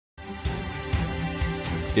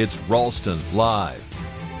It's Ralston Live.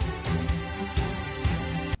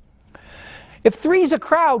 If three's a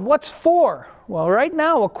crowd, what's four? Well, right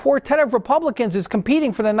now, a quartet of Republicans is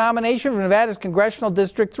competing for the nomination for Nevada's Congressional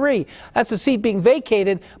District 3. That's a seat being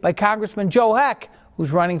vacated by Congressman Joe Heck,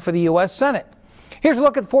 who's running for the U.S. Senate. Here's a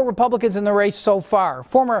look at the four Republicans in the race so far.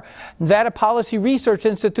 Former Nevada Policy Research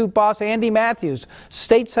Institute boss Andy Matthews,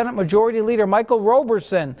 State Senate Majority Leader Michael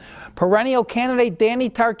Roberson, perennial candidate Danny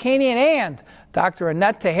Tarkanian, and Dr.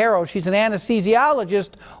 Annette Teijeiro. She's an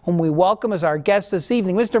anesthesiologist whom we welcome as our guest this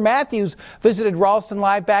evening. Mr. Matthews visited Ralston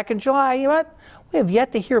Live back in July. You know what? We have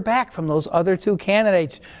yet to hear back from those other two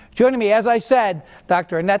candidates. Joining me, as I said,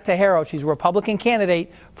 Dr. Annette Teijeiro. She's a Republican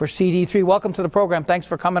candidate for CD3. Welcome to the program. Thanks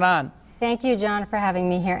for coming on. Thank you, John, for having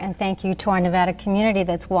me here, and thank you to our Nevada community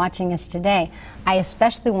that's watching us today. I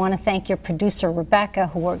especially want to thank your producer, Rebecca,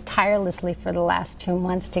 who worked tirelessly for the last 2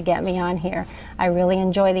 months to get me on here. I really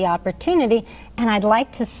enjoy the opportunity, and I'd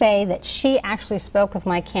like to say that she actually spoke with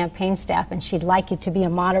my campaign staff, and she'd like you to be a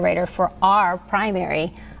moderator for our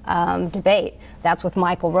primary debate. That's with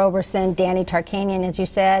Michael Roberson, Danny Tarkanian, as you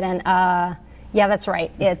said, and yeah, that's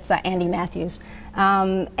right, it's Andy Matthews.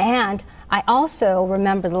 And I also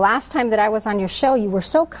remember the last time that I was on your show, you were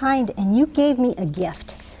so kind and you gave me a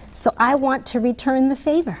gift. So I want to return the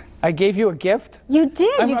favor. I gave you a gift? You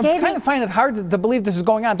did. I kind of find it hard to believe this is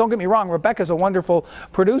going on. Don't get me wrong. Rebecca's a wonderful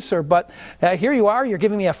producer, but here you are. You're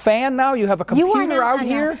giving me a fan now. You have a computer out here.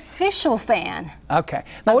 You are an official fan. Okay.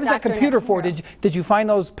 Now, what is that computer for? Did you find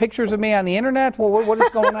those pictures of me on the internet? Well, what is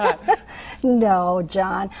going on? No,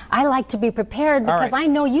 John. I like to be prepared because I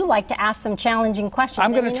know you like to ask some challenging questions.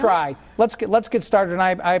 I'm going to try. Let's get started. And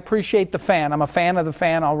I appreciate the fan. I'm a fan of the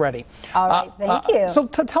fan already. All right. Thank you. So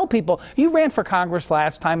tell people, you ran for Congress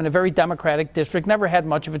last time in a very Democratic district, never had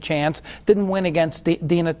much of a chance, didn't win against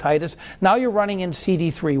Dina Titus. Now you're running in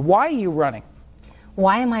CD3. Why are you running?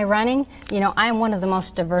 Why am I running? You know, I'm one of the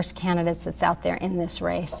most diverse candidates that's out there in this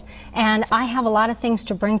race. And I have a lot of things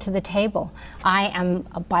to bring to the table. I am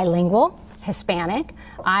a bilingual, Hispanic.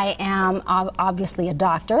 I am obviously a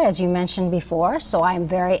doctor, as you mentioned before, so I'm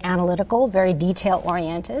very analytical, very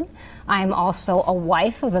detail-oriented. I'm also a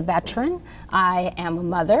wife of a veteran. I am a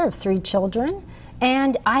mother of 3 children.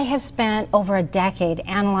 And I have spent over a decade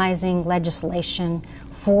analyzing legislation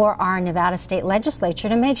for our Nevada state legislature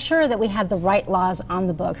to make sure that we had the right laws on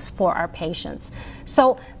the books for our patients.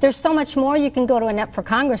 So there's so much more. You can go to Annette for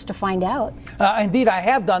Congress to find out. Indeed, I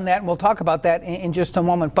have done that, and we'll talk about that in just a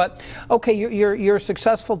moment. But, okay, you're a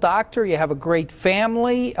successful doctor. You have a great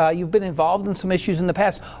family. You've been involved in some issues in the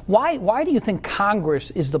past. Why do you think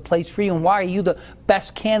Congress is the place for you, and why are you the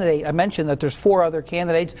best candidate? I mentioned that there's 4 other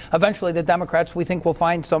candidates. Eventually, the Democrats, we think, will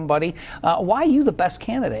find somebody. Why are you the best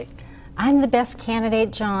candidate? I'm the best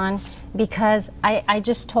candidate, John, because I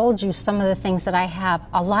just told you some of the things that I have.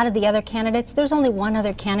 A lot of the other candidates, there's only one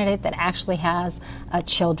other candidate that actually has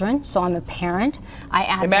children, so I'm a parent.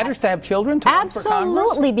 It matters to have children to run for Congress?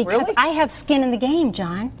 Absolutely, because Really? I have skin in the game,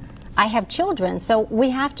 John. I have children, so we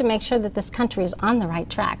have to make sure that this country is on the right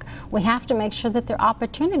track. We have to make sure that there are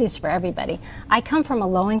opportunities for everybody. I come from a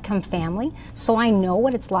low-income family, so I know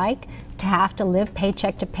what it's like to have to live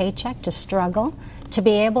paycheck to paycheck, to struggle, to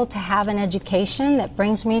be able to have an education that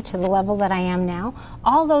brings me to the level that I am now.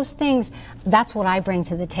 All those things, that's what I bring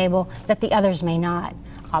to the table that the others may not,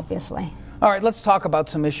 obviously. All right, let's talk about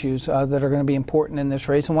some issues that are going to be important in this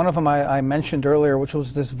race. And one of them I mentioned earlier, which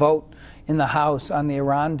was this vote in the House on the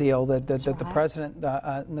Iran deal that the president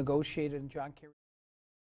negotiated, and John Kerry